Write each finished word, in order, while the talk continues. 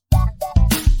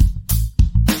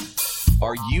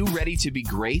Are you ready to be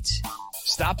great?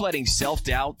 Stop letting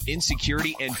self-doubt,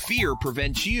 insecurity, and fear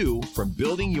prevent you from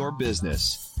building your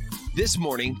business. This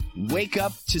morning, wake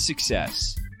up to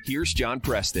success. Here's John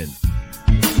Preston.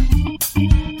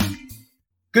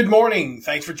 Good morning.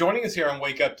 Thanks for joining us here on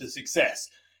Wake Up to Success.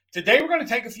 Today, we're going to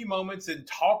take a few moments and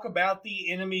talk about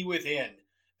the enemy within,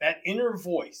 that inner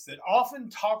voice that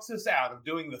often talks us out of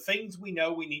doing the things we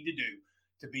know we need to do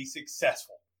to be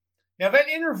successful. Now, that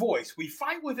inner voice, we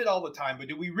fight with it all the time, but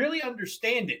do we really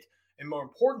understand it? And more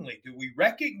importantly, do we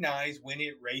recognize when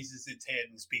it raises its head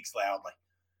and speaks loudly?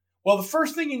 Well, the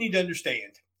first thing you need to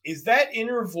understand is that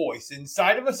inner voice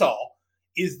inside of us all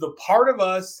is the part of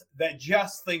us that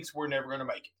just thinks we're never going to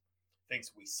make it,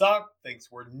 thinks we suck,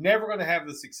 thinks we're never going to have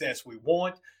the success we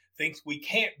want, thinks we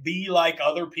can't be like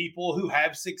other people who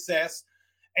have success.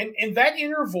 And that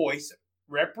inner voice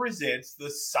represents the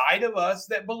side of us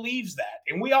that believes that,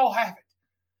 and we all have it.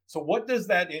 So what does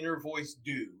that inner voice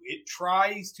do? It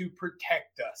tries to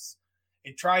protect us.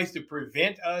 It tries to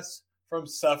prevent us from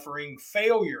suffering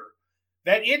failure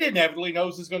that it inevitably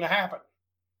knows is going to happen.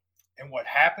 And what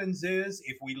happens is,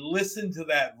 if we listen to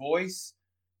that voice,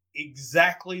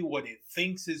 exactly what it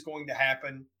thinks is going to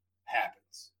happen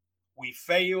happens. We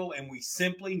fail and we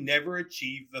simply never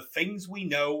achieve the things we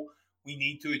know we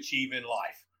need to achieve in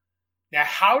life. Now,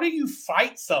 how do you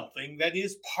fight something that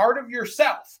is part of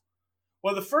yourself?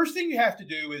 Well, the first thing you have to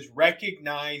do is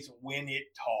recognize when it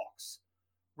talks.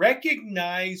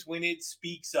 Recognize when it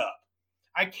speaks up.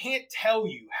 I can't tell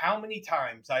you how many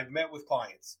times I've met with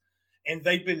clients and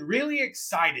they've been really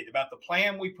excited about the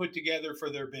plan we put together for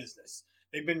their business.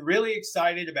 They've been really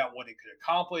excited about what it could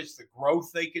accomplish, the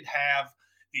growth they could have,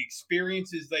 the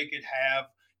experiences they could have,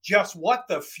 just what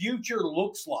the future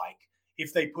looks like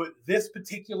if they put this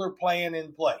particular plan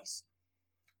in place.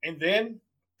 And then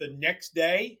the next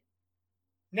day,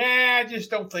 I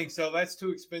just don't think so. That's too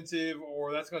expensive,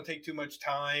 or that's going to take too much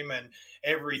time and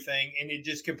everything. And it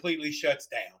just completely shuts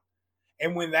down.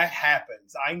 And when that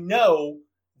happens, I know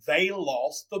they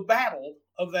lost the battle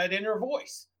of that inner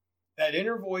voice. That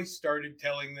inner voice started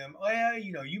telling them, well,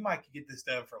 you might get this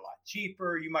done for a lot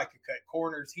cheaper. You might could cut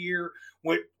corners here.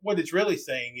 What it's really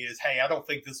saying is, hey, I don't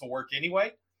think this will work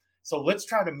anyway. So let's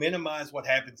try to minimize what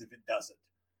happens if it doesn't.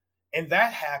 And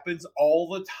that happens all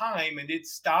the time, and it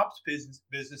stops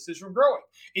businesses from growing.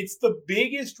 It's the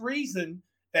biggest reason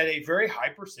that a very high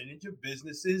percentage of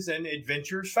businesses and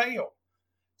adventures fail.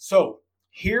 So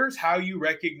here's how you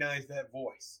recognize that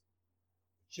voice.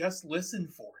 Just listen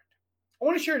for it. I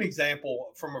want to share an example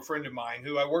from a friend of mine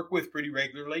who I work with pretty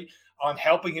regularly on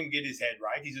helping him get his head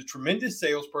right. He's a tremendous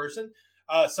salesperson.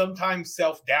 Sometimes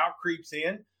self-doubt creeps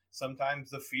in. Sometimes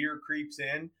the fear creeps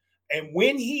in. And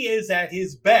when he is at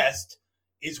his best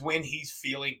is when he's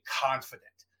feeling confident.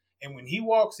 And when he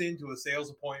walks into a sales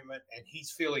appointment and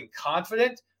he's feeling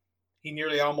confident, he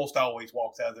nearly almost always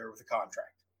walks out of there with a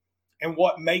contract. And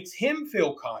what makes him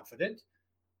feel confident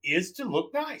is to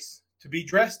look nice, to be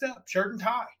dressed up, shirt and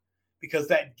tie, because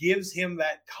that gives him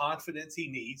that confidence he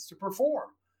needs to perform.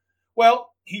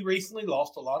 Well, he recently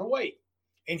lost a lot of weight,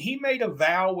 and he made a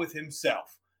vow with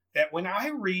himself that when I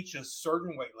reach a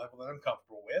certain weight level that I'm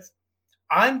comfortable with,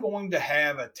 I'm going to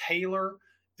have a tailor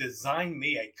design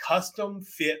me a custom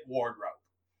fit wardrobe.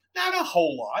 Not a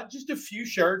whole lot, just a few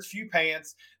shirts, few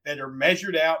pants that are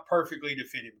measured out perfectly to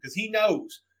fit him, because he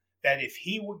knows that if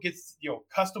he gets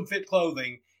custom fit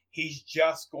clothing, he's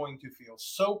just going to feel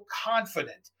so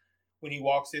confident when he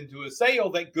walks into a sale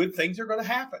that good things are going to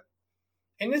happen.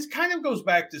 And this kind of goes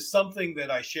back to something that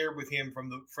I shared with him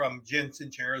from Jen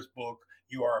Sincera's book,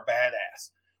 You Are a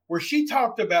Badass, where she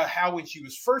talked about how when she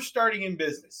was first starting in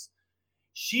business,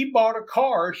 she bought a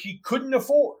car she couldn't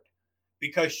afford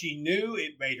because she knew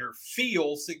it made her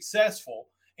feel successful.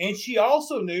 And she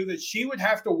also knew that she would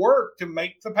have to work to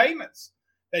make the payments,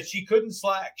 that she couldn't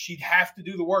slack. She'd have to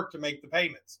do the work to make the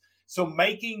payments. So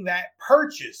making that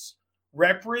purchase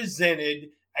represented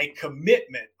a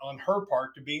commitment on her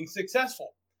part to being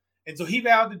successful. And so he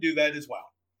vowed to do that as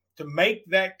well, to make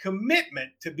that commitment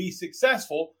to be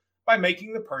successful by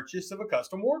making the purchase of a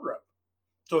custom wardrobe.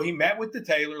 So he met with the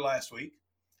tailor last week,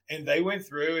 and they went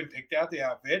through and picked out the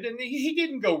outfit. And he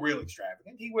didn't go real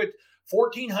extravagant. He went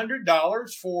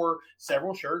 $1,400 for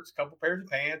several shirts, a couple pairs of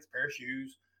pants, a pair of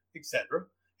shoes, etc.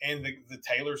 And the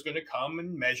tailor's going to come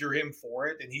and measure him for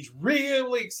it. And he's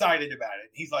really excited about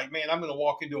it. He's like, man, I'm going to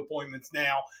walk into appointments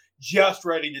now just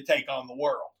ready to take on the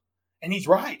world. And he's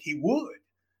right. He would,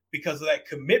 because of that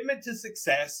commitment to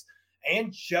success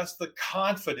and just the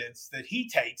confidence that he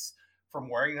takes from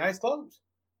wearing nice clothes.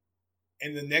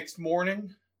 And the next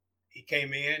morning, he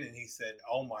came in and he said,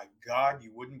 oh my God,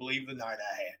 you wouldn't believe the night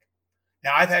I had.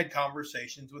 Now, I've had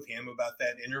conversations with him about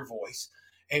that inner voice,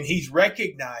 and he's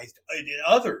recognized it in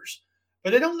others,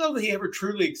 but I don't know that he ever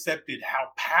truly accepted how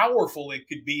powerful it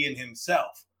could be in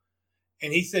himself.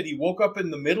 And he said he woke up in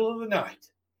the middle of the night,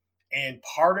 and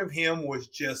part of him was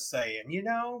just saying, you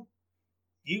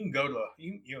can go to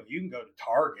you can go to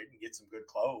Target and get some good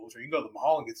clothes, or you can go to the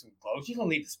mall and get some clothes. You don't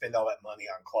need to spend all that money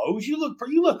on clothes. You look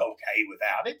okay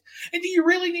without it. And do you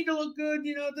really need to look good,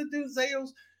 to do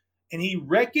sales? And he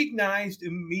recognized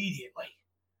immediately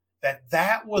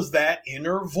that was that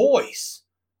inner voice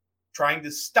trying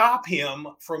to stop him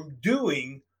from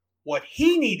doing what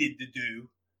he needed to do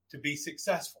to be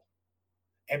successful.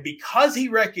 And because he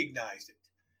recognized it,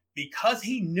 because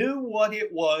he knew what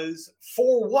it was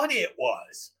for what it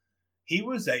was, he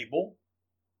was able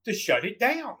to shut it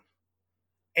down.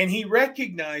 And he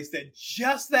recognized that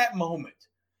just that moment,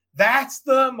 that's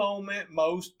the moment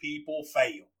most people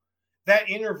fail. That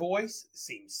inner voice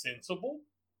seems sensible.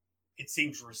 It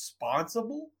seems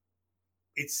responsible.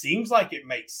 It seems like it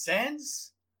makes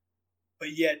sense.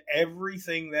 But yet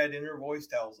everything that inner voice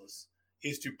tells us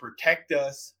is to protect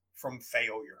us from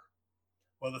failure.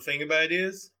 Well, the thing about it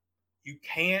is, you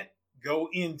can't go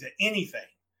into anything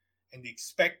and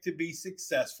expect to be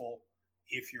successful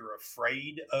if you're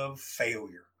afraid of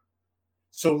failure.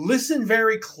 So listen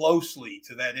very closely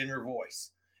to that inner voice.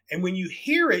 And when you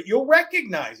hear it, you'll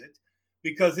recognize it,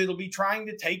 because it'll be trying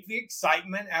to take the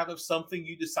excitement out of something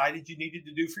you decided you needed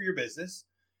to do for your business.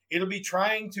 It'll be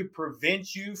trying to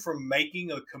prevent you from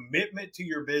making a commitment to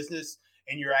your business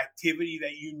and your activity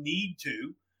that you need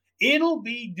to. It'll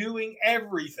be doing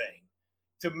everything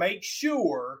to make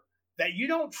sure that you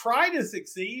don't try to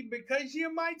succeed, because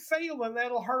you might fail and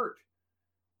that'll hurt.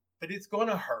 But it's going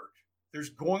to hurt.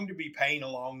 There's going to be pain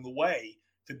along the way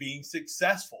to being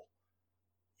successful.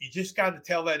 You just got to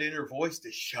tell that inner voice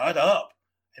to shut up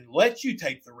and let you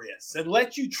take the risks and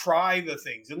let you try the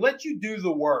things and let you do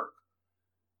the work,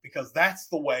 because that's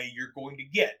the way you're going to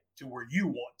get to where you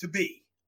want to be.